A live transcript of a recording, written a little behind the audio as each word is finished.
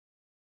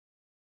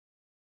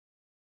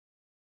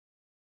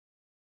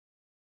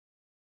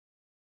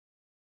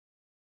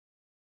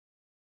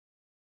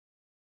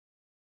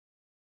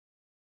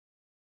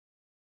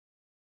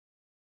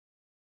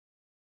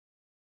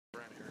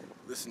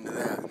Listen to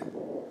that.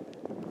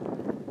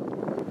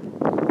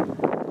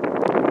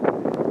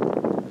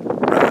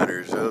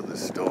 Riders of the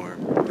storm.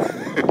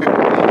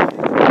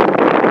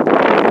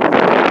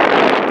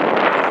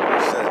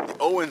 The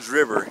Owens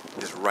River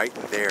is right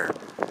there.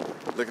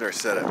 Look at our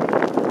setup.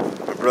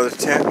 My brother's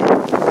tent.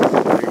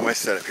 Look at my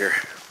setup here.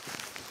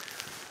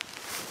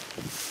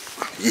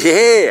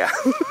 Yeah!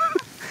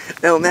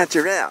 El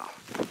natural.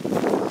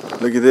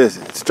 Look at this.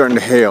 It's starting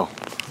to hail.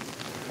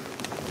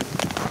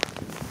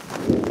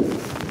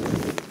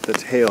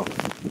 That's hail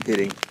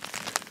hitting.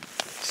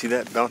 See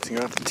that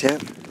bouncing off the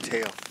tent? It's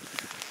hail.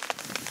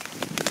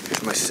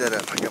 Here's my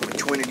setup. I got my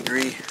 20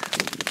 degree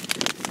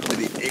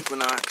Livy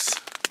Equinox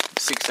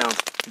 6-ounce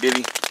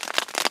bivy.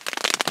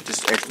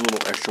 Just a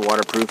little extra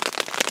waterproof,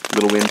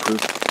 little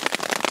windproof.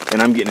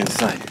 And I'm getting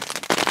inside.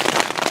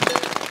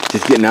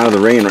 Just getting out of the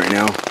rain right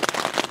now.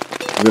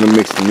 I'm gonna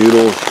mix the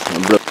noodles.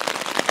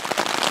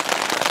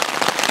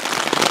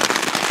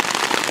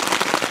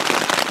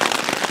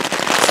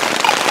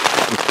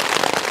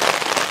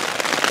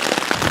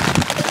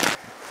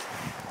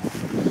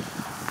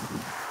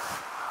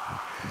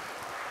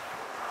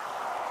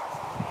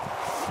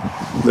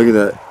 Look at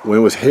that. When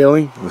it was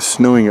hailing, it was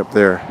snowing up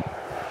there.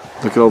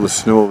 Look at all the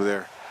snow over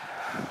there.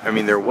 I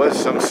mean, there was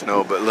some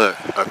snow, but look,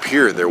 up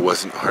here there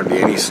wasn't hardly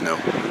any snow.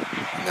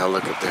 Now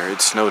look up there,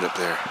 it snowed up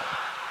there.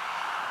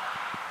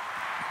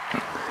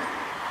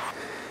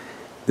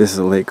 This is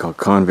a lake called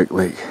Convict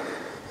Lake.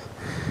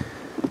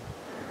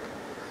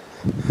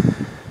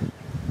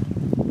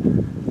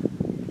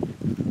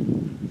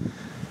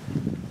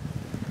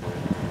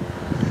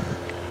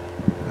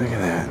 Look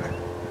at that.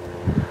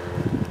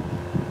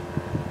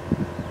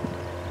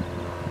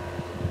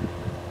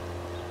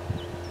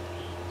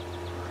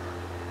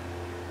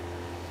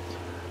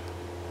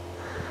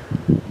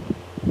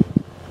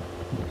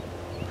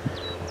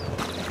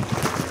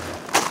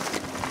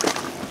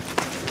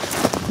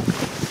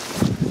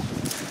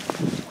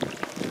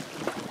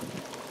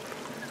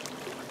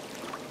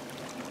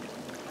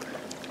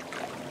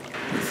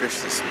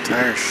 Fished this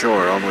entire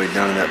shore all the way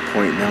down to that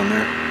point down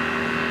there,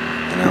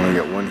 and I only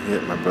got one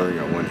hit. My brother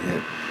got one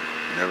hit.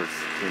 Never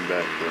came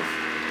back though.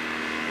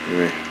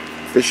 Anyway,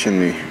 fishing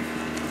the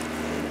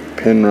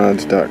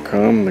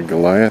penrods.com, the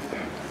Goliath,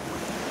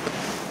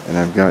 and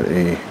I've got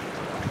a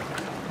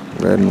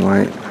red and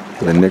white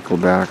with a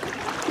nickelback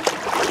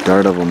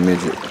Daredevil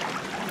midget.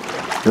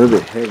 A little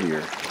bit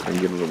heavier. I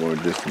can get a little more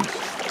distance.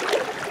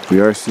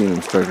 We are seeing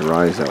them start to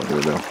rise out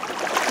there though.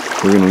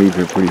 We're gonna leave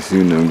here pretty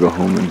soon and go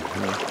home and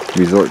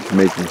resort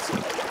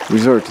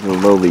to the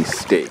lowly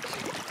steak.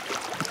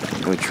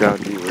 When trout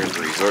eat, we're going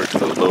to resort to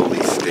the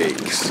lowly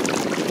steaks.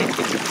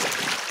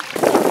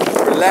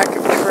 For lack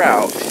of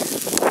trout,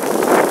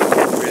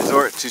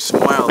 resort to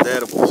some wild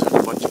edibles. There's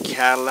a bunch of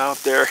cattle out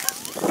there.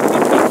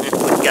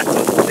 We got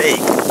some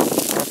steak,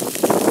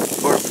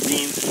 pork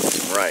beans, and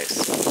some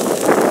rice.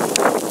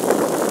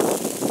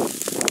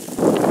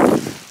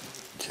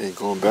 Okay,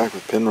 going back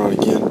with Penrod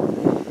again.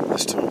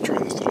 This time I'm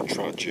trying this little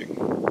trout jig.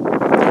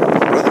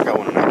 Brother got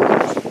one of those.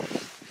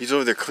 He's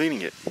over there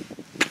cleaning it.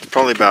 It's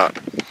probably about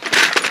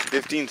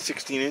 15,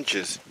 16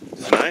 inches.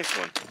 It's a nice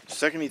one. The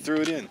second he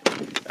threw it in.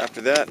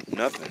 After that,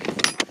 nothing.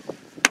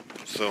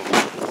 So,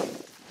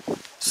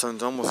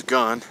 sun's almost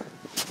gone.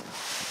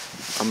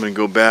 I'm gonna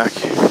go back,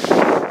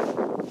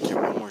 get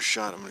one more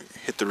shot. I'm gonna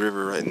hit the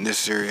river right in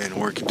this area and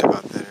work into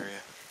about that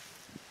area.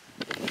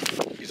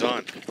 He's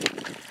on.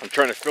 I'm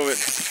trying to film it.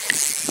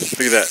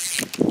 Look at that.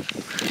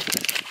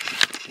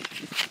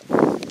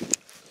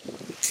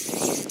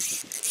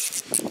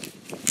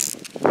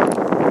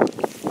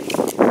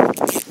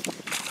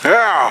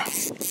 Yeah.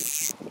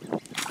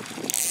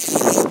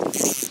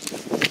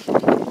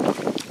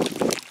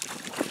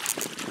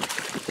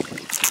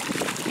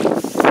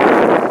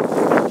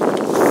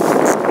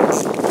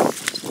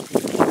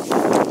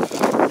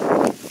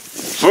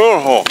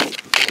 Oh.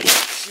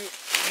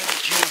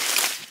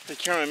 Shoot. Take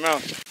care of my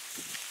mouth.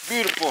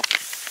 Beautiful.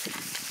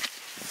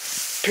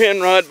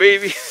 Penrod,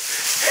 baby.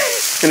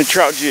 And a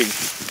trout jig.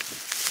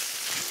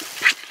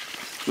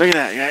 Look at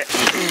that, guy.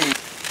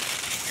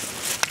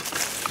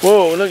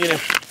 Whoa, look at him.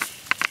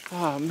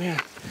 Oh man.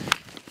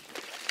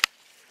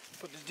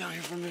 Put this down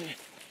here for a minute.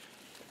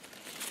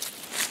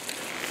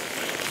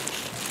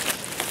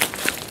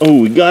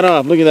 Oh, he got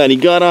off. Look at that. He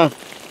got off.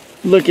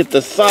 Look at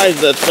the size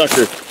of that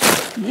sucker.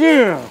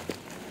 Yeah.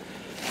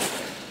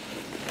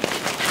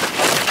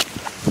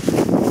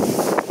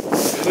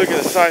 Look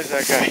at the size of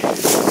that guy.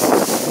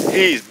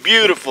 He's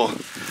beautiful.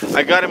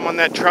 I got him on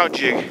that trout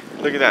jig.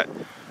 Look at that.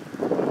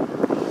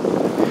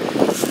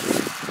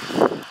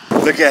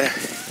 Look at him.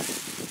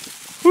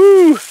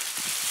 Woo!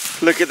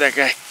 Look at that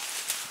guy.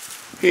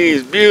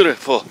 He's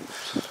beautiful.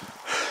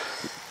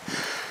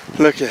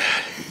 Look at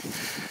that.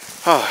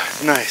 Oh,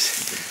 it's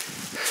nice.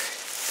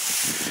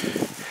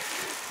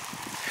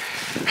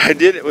 I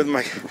did it with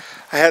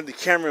I had the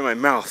camera in my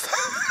mouth.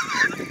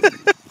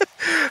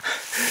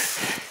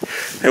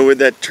 And with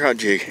that trout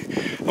jig,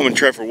 I'm gonna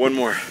try for one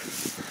more.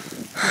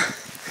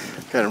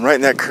 Got him right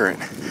in that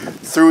current.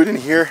 Threw it in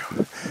here,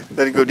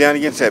 let it go down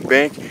against that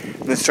bank,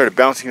 and then started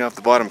bouncing off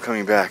the bottom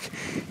coming back.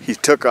 He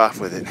took off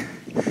with it.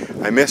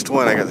 I missed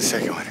one, I got the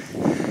second one.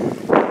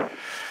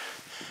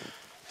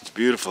 It's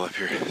beautiful up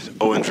here. It's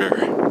Owens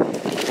River.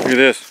 Look at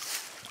this.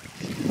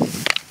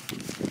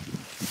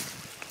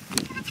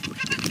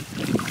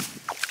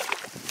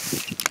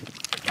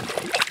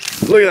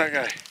 Look at that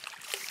guy.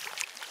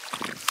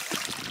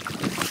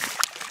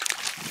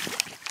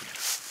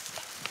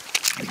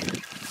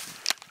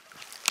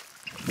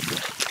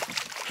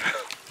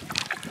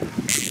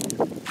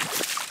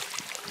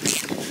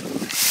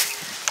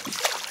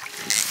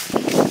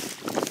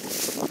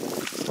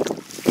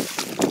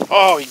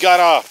 Oh, he got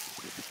off.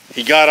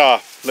 He got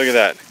off. Look at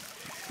that.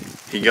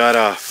 He got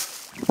off.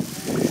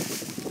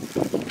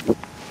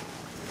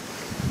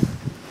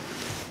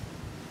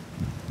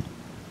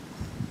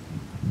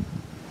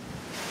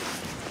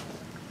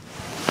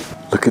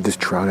 Look at this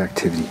trout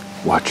activity.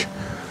 Watch.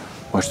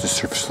 Watch the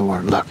surface of the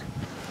water. Look.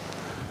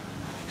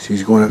 See,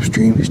 he's going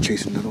upstream. He's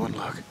chasing another one.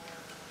 Look.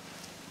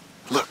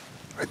 Look.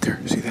 Right there.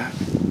 See that?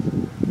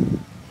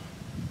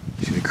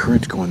 See the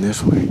current's going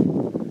this way.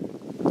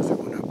 They're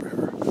going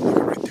upriver. Look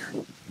at right there.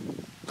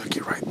 Look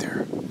at right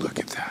there. Look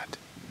at that.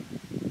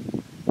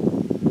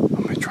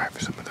 I'm going to try for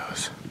some of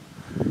those.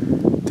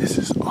 This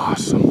is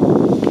awesome. Call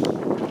it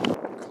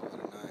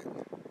a night.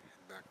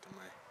 Head back to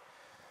my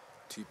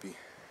teepee.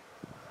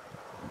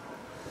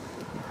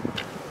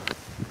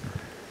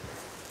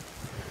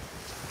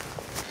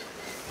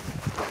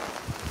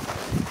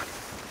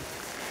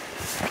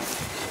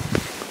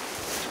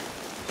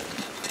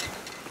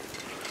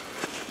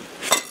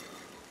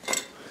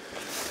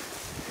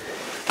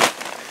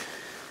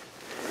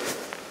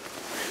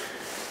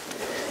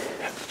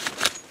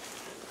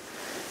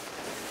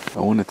 I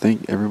want to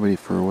thank everybody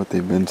for what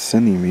they've been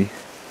sending me,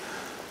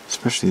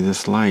 especially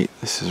this light.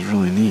 This is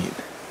really neat.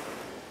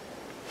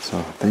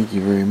 So thank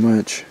you very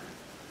much.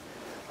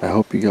 I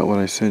hope you got what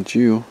I sent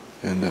you,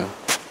 and if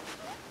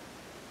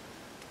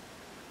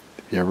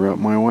you ever up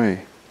my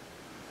way,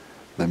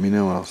 let me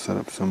know. I'll set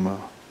up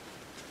some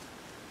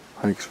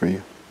hikes for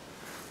you.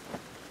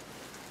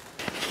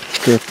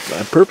 Okay,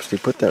 I purposely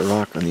put that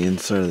rock on the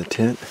inside of the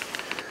tent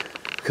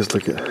because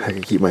look, I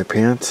can keep my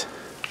pants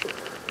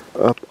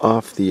up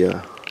off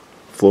the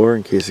floor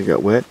in case it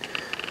got wet.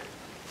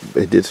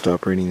 It did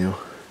stop raining though.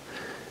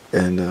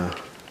 And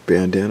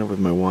bandana with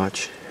my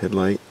watch,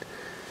 headlight,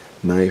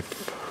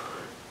 knife.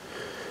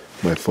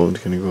 My phone's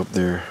gonna go up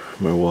there.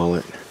 My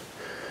wallet.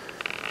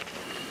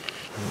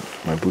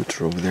 My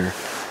boots are over there.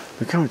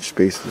 Look how much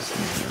space this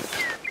thing has.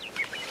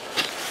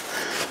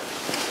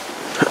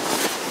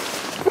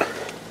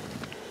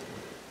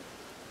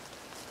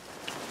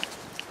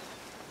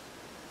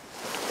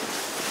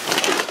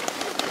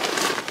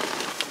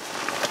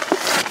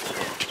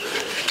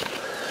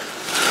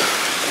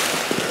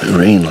 It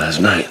rained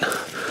last night,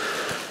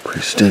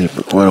 pretty steady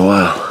for quite a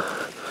while.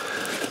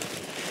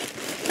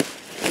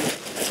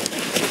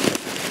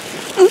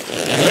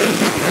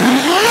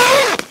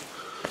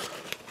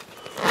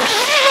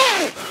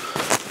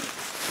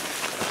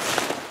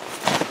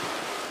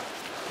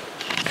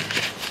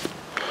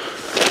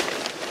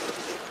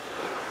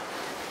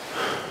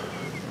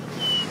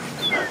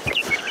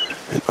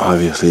 And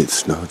obviously it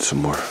snowed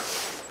some more.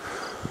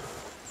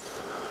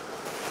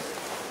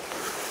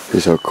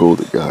 Here's how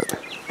cold it got.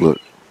 Look.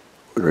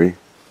 Ready?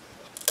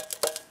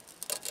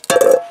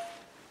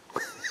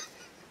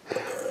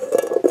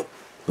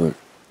 Look.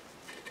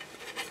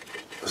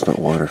 That's not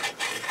water.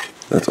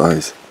 That's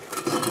ice.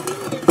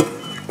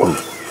 Whoa.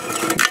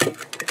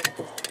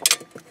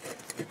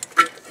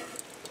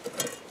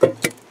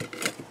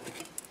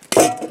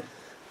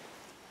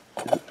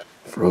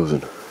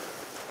 Frozen.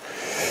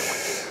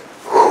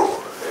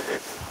 Whew.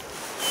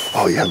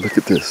 Oh yeah, look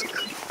at this.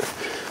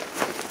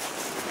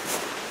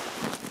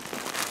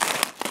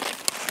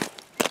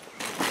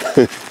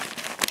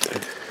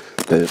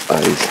 That is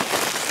ice.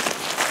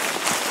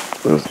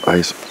 That is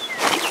ice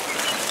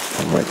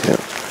on my tent.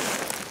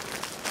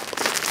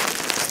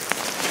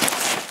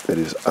 That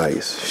is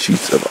ice.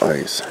 Sheets of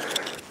ice.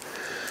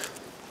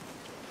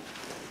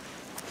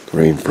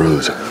 Rain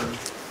froze.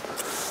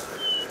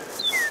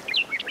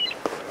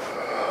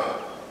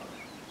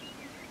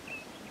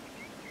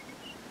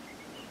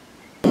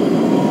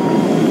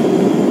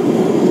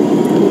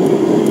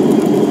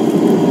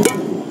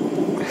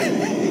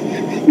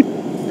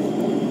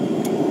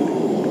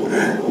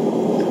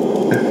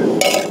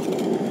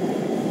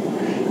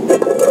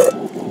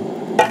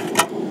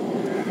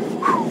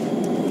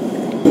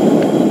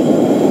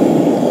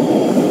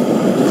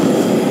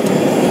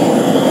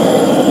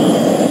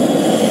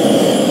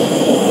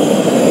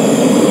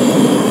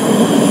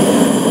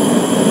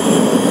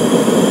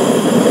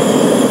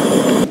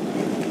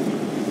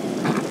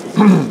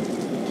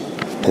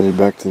 Headed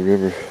back to the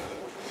river.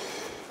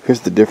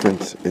 Here's the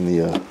difference in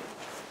the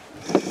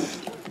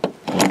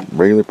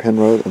regular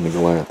Penrod and the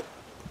Goliath.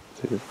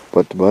 See,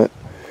 butt to butt.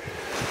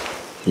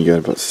 You got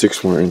about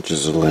 6 more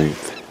inches of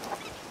length.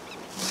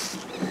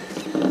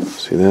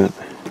 See that?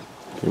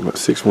 You got about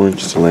 6 more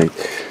inches of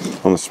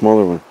length. On the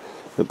smaller one,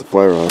 with the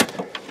fly rod,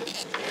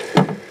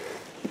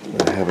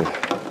 I have a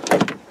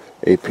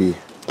AP,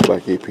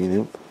 black AP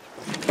nymph.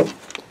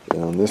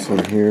 And on this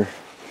one here,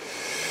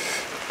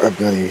 I've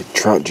got a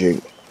trout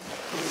jig.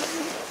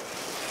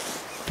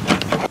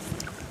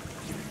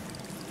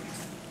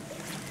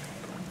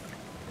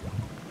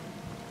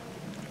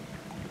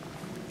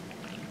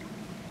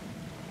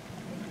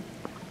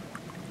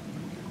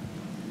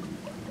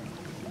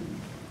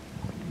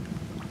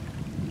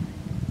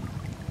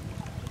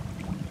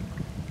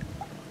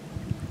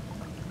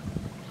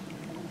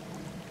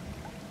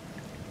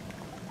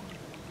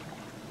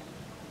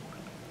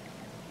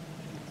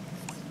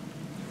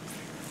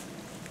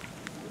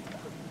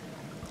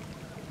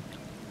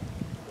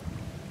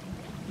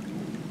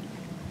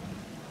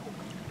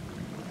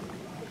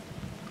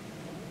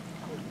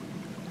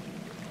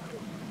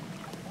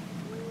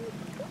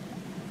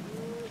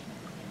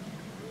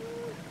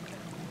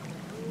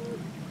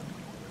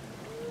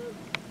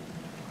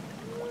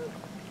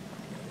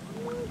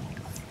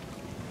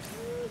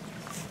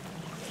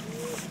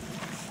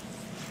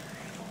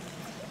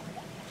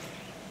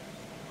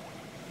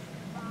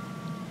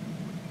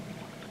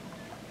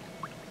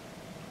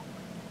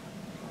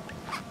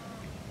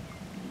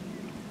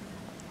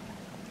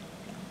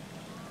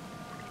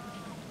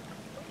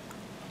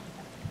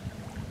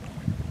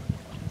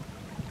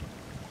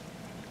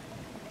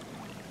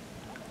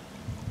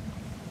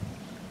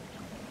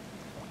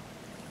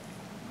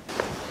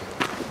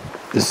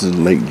 This is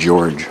Lake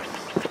George.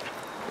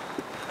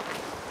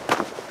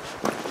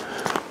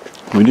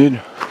 We did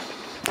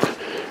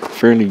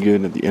fairly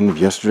good at the end of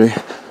yesterday.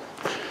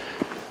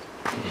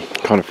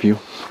 Caught a few.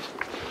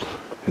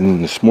 And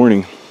then this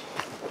morning,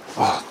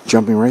 oh,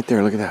 jumping right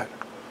there, look at that.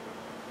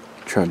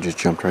 Trout just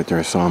jumped right there,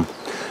 I saw him.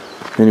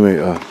 Anyway,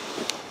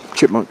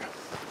 chipmunk.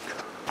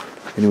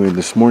 Anyway,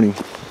 this morning,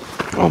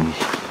 there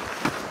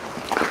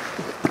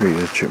he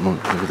is,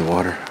 chipmunk, look at the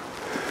water.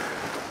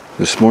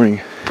 This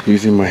morning,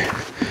 using my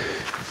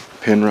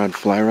pen rod,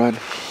 fly rod,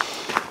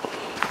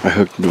 I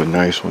hooked into a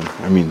nice one.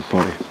 I mean,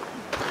 probably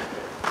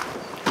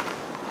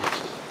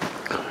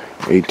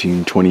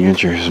 18, 20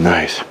 inches,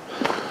 nice.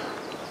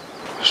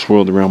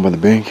 Swirled around by the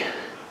bank,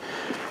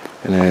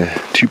 and a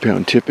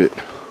 2-pound tippet,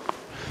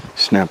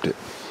 snapped it.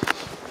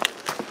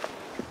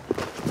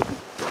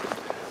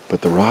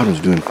 But the rod was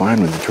doing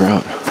fine with the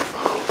trout.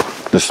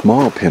 The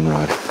small pin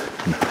rod,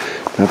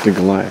 not the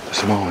Goliath, the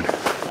small one.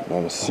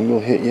 Not a single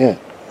hit yet.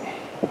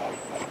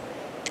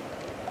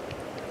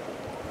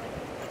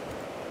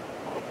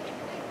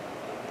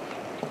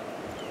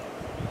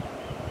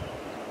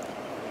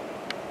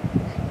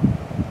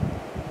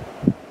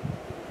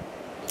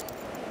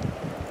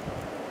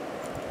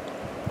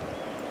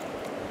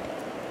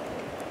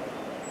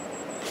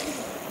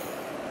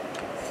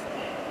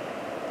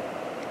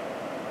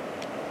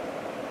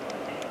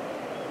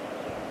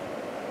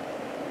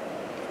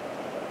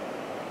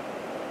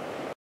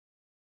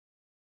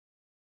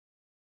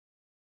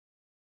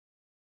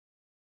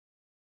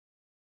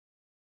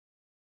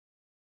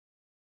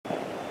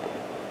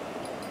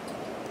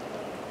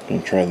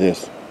 Gonna try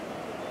this.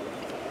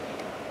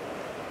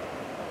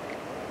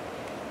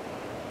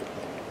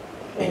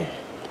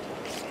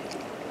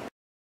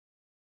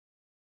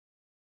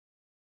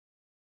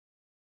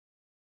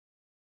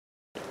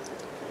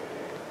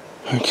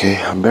 Okay,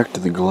 I'm back to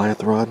the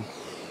Goliath rod.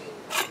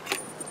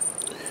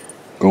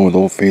 Going with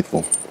Old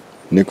Faithful.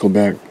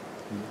 Nickelback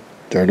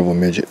Daredevil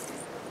Midget.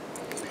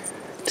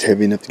 It's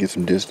heavy enough to get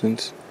some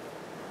distance.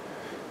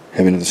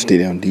 Heavy enough to stay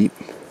down deep.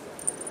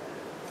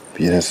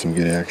 But it has some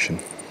good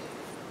action.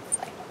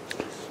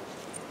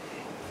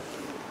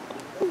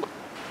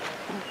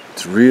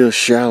 It's real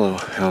shallow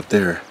out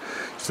there.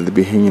 So they'd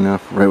be hanging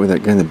off right where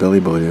that guy in the belly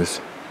boat is.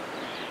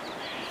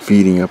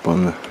 Feeding up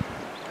on the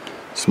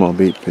small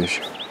bait fish.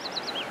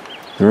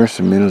 There are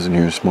some minnows in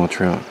here and small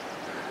trout.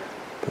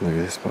 But look at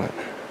this spot.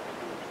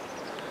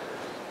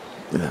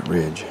 Look at that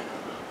ridge.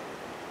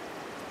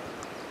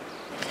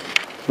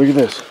 Look at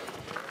this.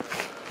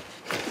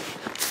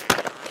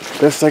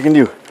 Best I can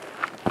do.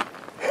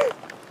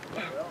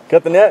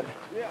 Got the net?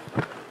 Yeah.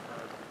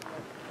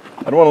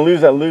 I don't want to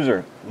lose that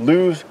loser.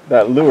 Lose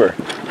that lure.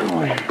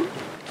 I'm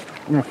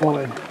gonna fall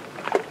in.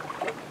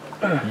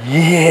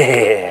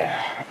 Yeah!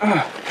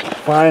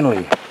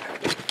 Finally.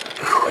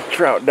 A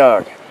trout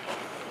dog.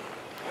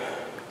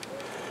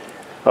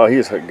 Oh, he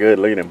is hooked good.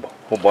 Look at him.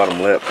 Whole bottom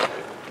lip.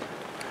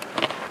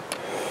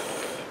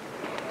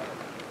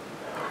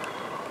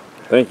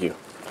 Thank you.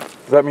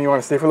 Does that mean you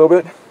want to stay for a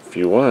little bit? If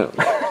you want.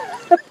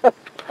 Let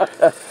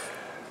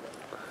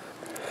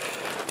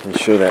me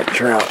show that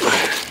trout.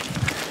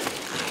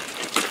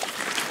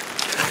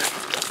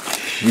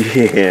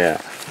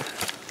 Yeah.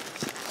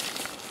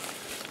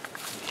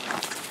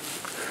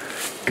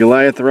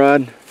 Goliath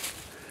rod,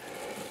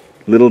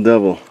 little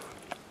devil,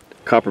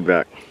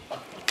 copperback,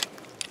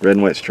 red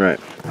and white stripe.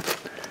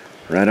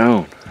 Right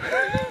on.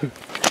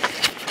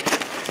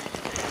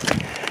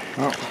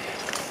 Oh,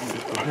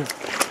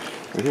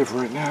 right here for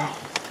right now.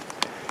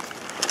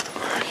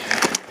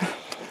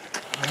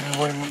 I don't know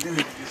what I'm gonna do.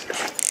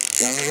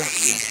 Down the rest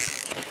again.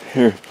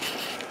 Here.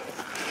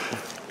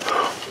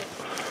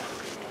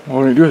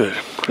 What do you do with it?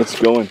 It's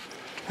going.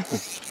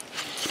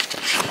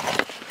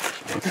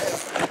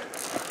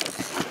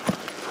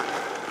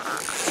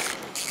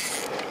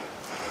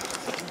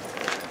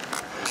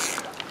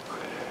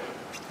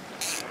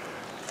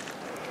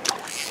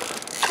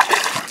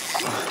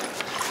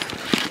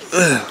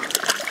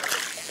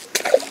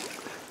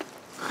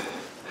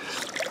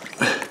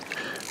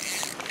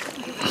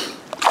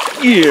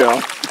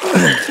 Yeah.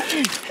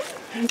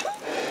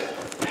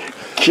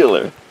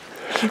 Killer.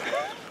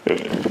 Look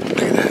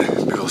at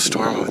that big old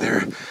storm over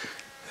there.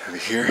 Over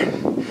here.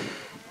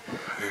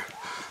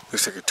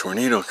 Looks like a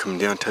tornado coming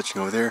down,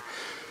 touching over there.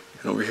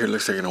 And over here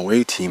looks like an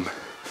away team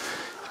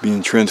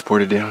being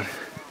transported down.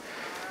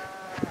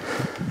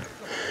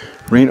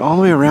 Rain all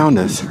the way around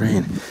us.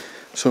 Rain.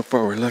 So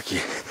far we're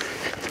lucky.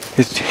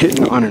 It's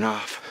hitting on and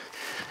off.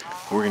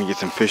 We're gonna get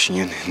some fishing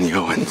in the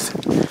Owens.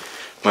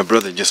 My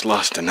brother just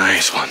lost a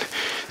nice one.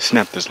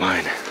 Snapped his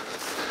line.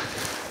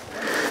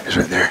 It's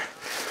right there.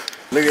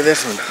 Look at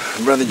this one.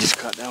 My brother just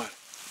caught that one.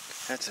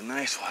 That's a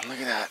nice one. Look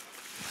at that.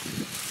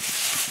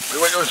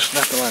 Wait,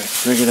 snap the line.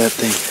 Look at that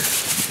thing.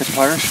 That's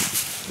pliers.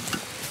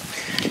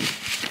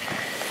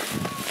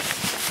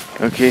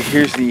 Okay,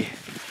 here's the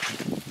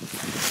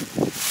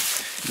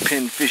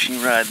pin fishing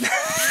rod.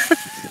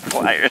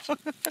 Pliers.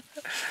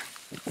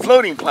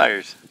 Floating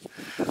pliers.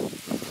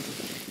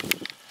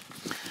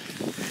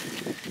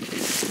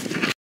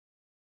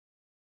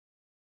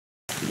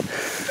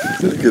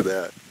 Look at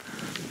that.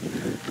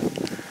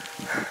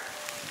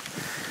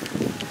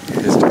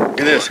 Look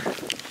at this.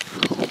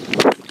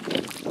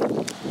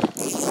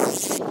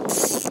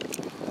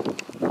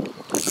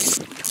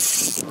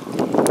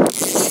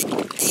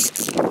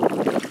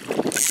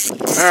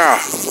 Ah.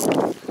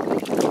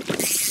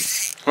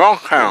 Wrong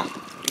cam.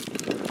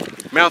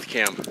 Mouth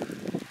cam.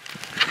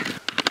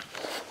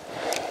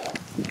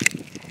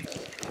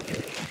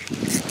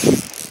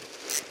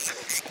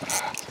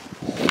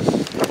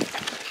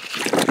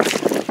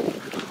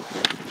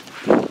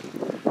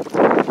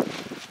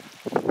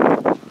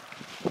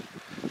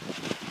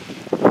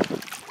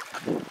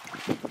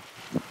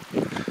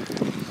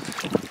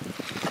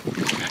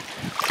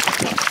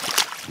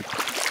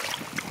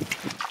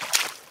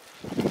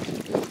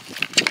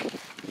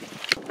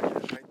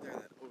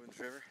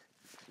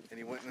 And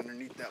he went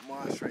underneath that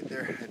moss right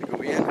there. I had to go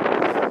in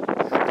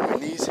on my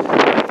knees. And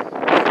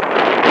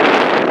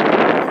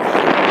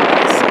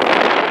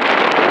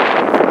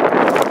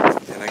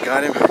I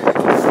got him on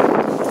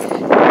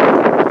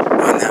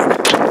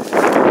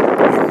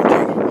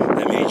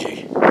that main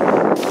jig.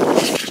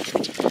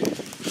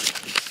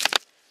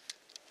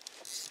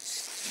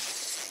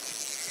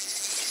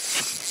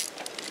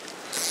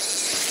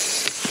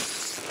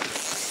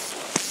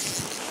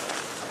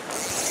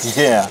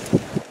 Yeah.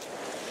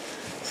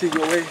 See,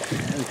 go away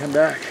and come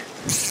back.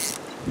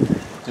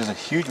 There's a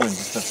huge one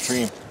just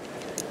upstream.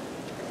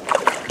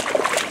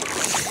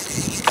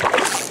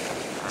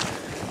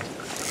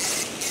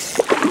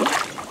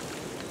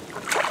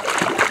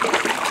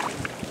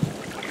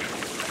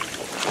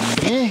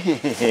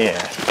 Yeah.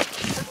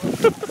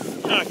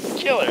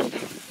 Killer.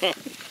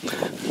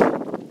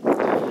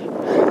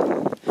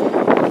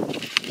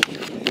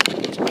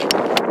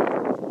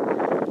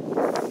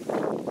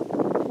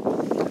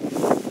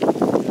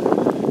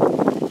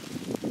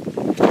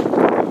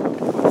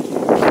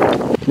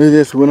 Look at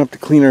this, we went up to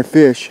clean our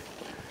fish.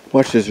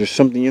 Watch this, there's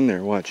something in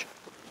there, watch.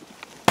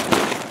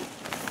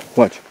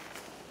 Watch.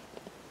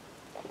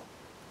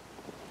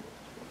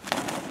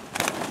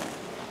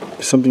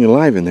 There's something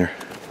alive in there.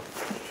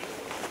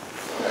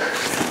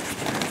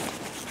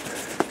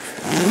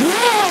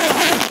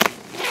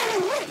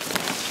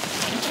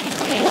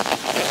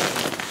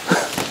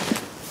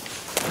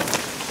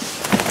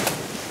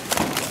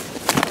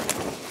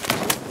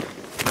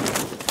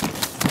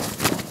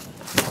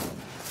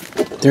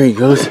 There he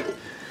goes.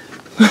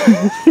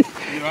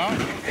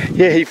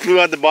 Yeah, he flew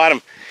out the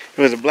bottom.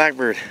 It was a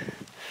blackbird.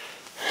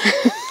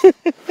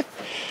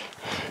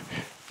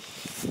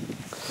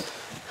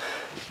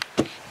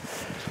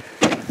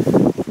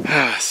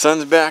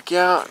 Sun's back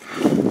out.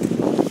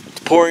 It's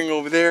pouring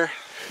over there.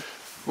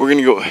 We're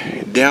gonna go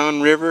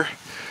down river.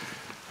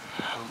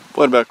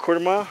 What, about a quarter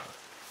mile?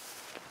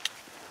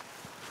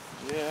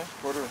 Yeah,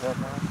 quarter or half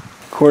mile.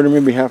 Quarter,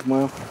 maybe half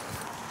mile.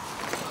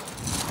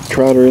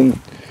 Trout are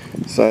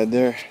inside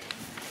there.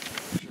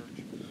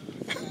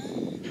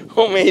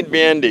 Homemade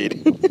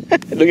Band-Aid.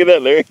 Look at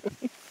that, Larry.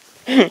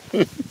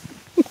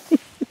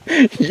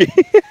 Yeah.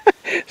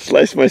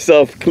 Slice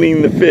myself,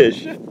 clean the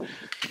fish.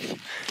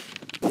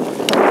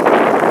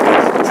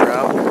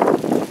 Trout.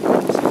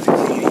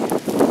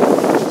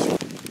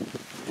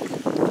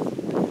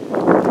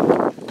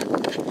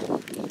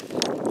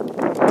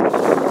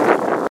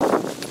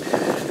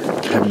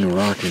 Having a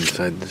rock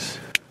inside this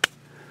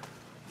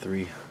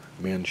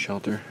 3-man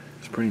shelter.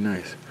 It's pretty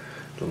nice.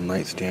 Little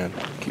nightstand,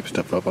 keep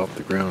stuff up off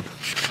the ground.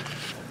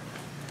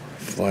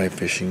 Fly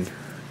fishing,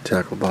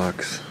 tackle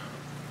box,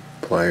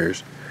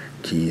 pliers,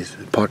 keys,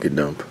 pocket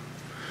dump.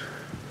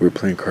 We were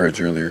playing cards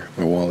earlier.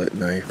 My wallet,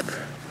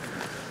 knife,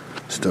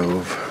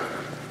 stove.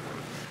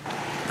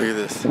 Look at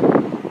this.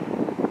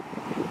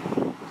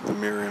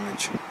 mirror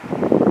image.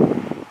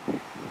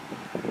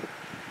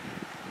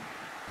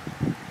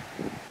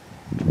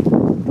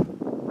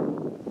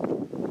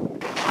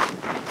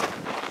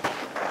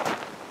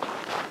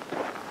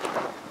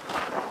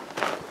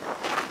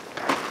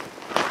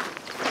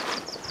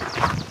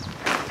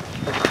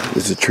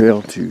 There's a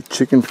trail to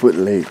Chicken Foot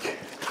Lake.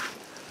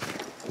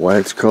 Why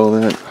it's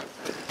called that,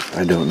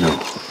 I don't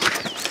know.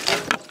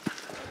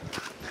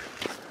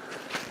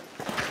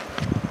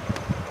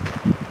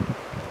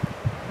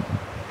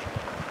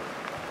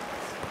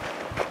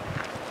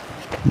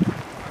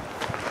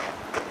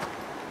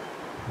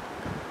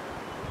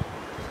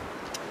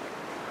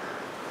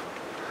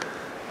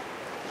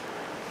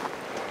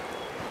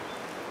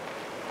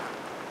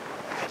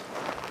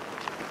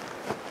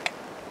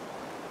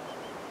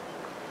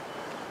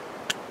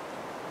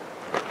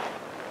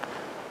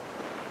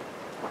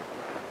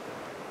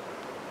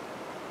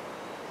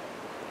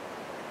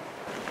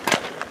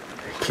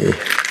 Okay,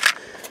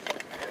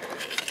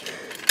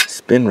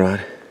 spin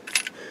rod.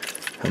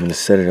 I'm going to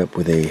set it up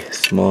with a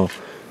small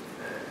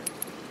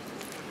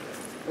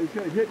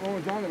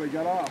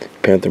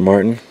Panther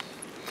Martin,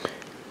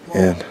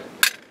 and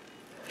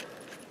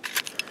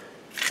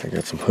I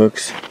got some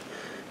hooks.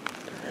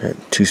 I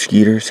got 2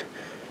 skeeters,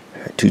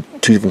 three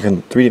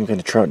different kind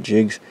of trout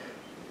jigs,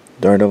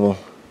 Daredevil,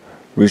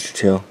 Rooster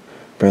Tail,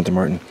 Panther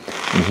Martin.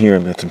 And here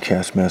I've got some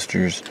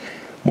Castmasters,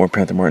 more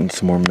Panther Martin,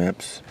 some more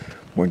Meps,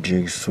 more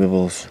jigs,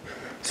 swivels,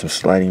 some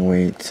sliding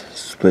weights,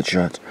 split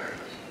shots.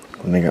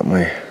 And I got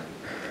my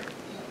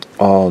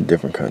all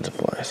different kinds of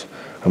flies.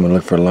 I'm gonna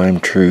look for lime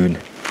trude.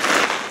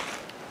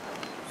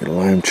 Get a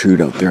lime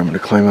trude out there. I'm gonna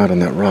climb out on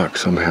that rock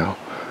somehow.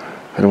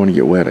 I don't want to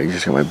get wet. I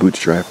just got my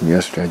boots dry from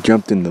yesterday. I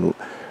jumped in the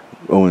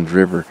Owens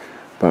River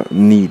about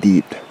knee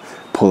deep,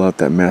 pull out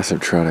that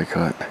massive trout I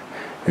caught.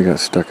 It got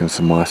stuck in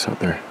some moss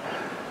out there.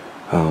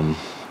 But I'm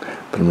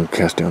gonna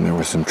cast down there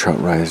with some trout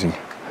rising.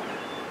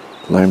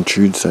 Lime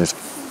trude size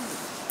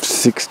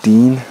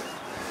 16,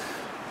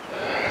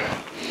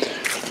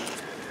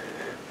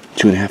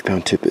 2.5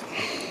 pound tippet,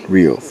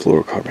 Rio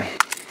fluorocarbon.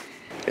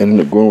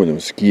 Ended up going with a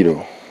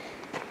mosquito,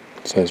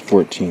 size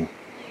 14.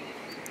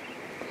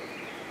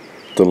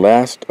 The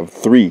last of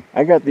 3.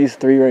 I got these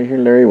 3 right here,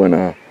 Larry,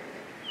 when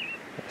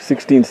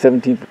 16,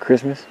 17 for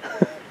Christmas.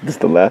 This is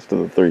the last of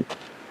the 3.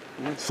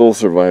 Sole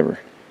survivor.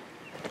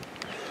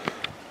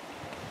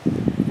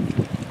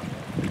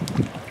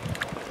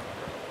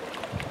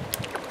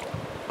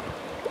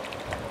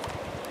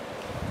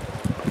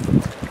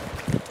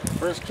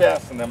 First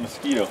cast on that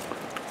mosquito.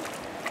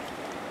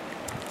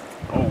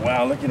 Oh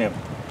wow, look at him.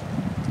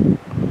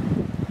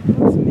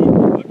 That's a neat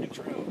looking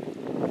trout.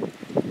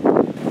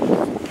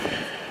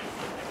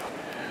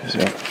 So,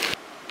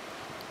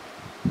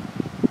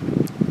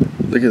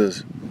 look at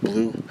those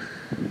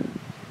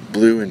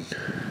blue and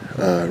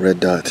red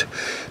dots.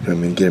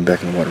 I'm gonna get him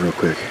back in the water real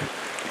quick.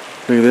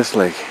 Look at this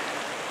lake.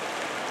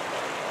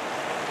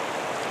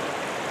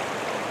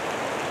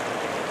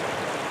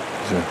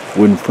 There's a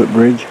wooden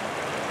footbridge.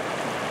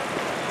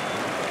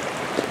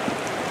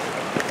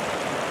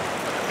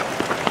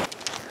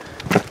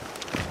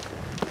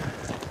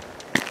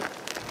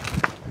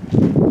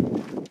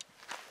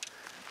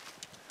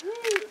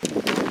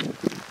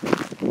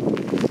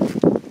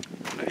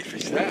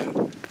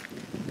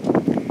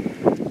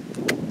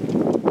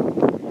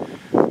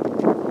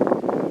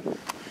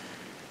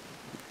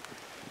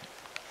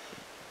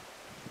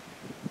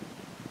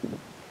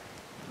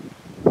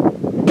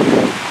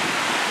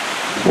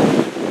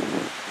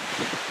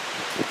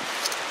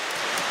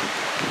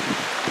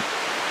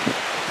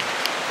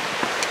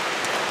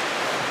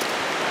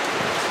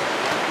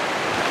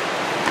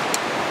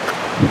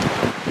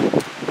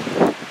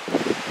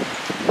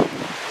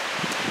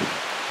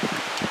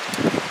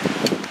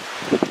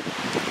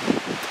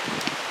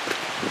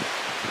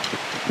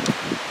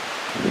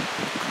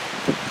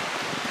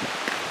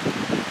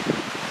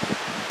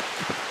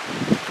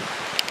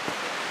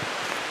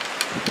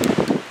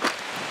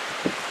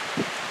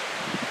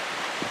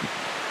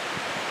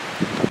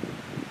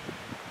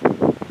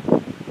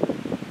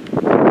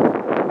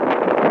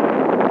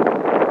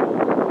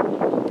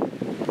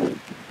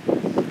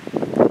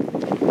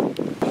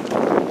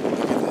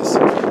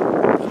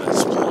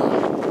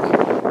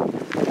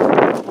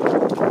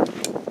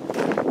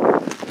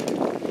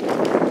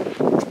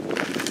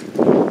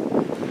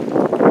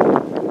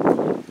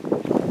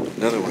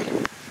 Another one.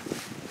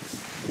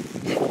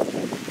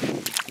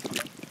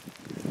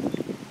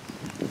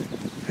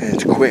 And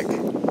it's quick.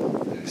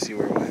 Let's see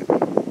where it went.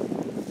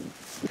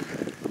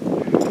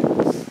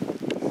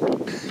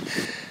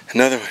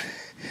 Another one.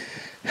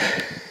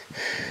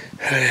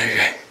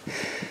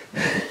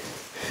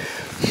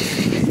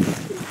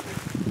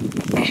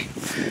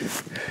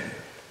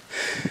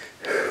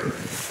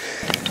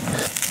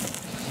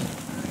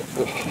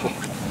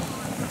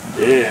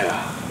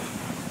 Yeah.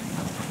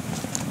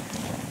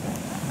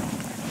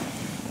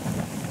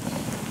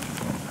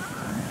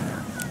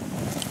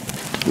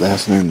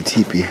 Last night in the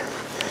teepee.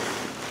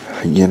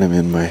 Again, I'm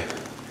in my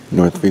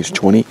North Face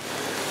 20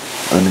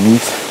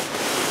 underneath.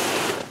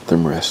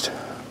 Thermarest.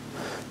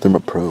 They're my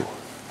pro. The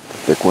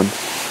thick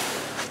one.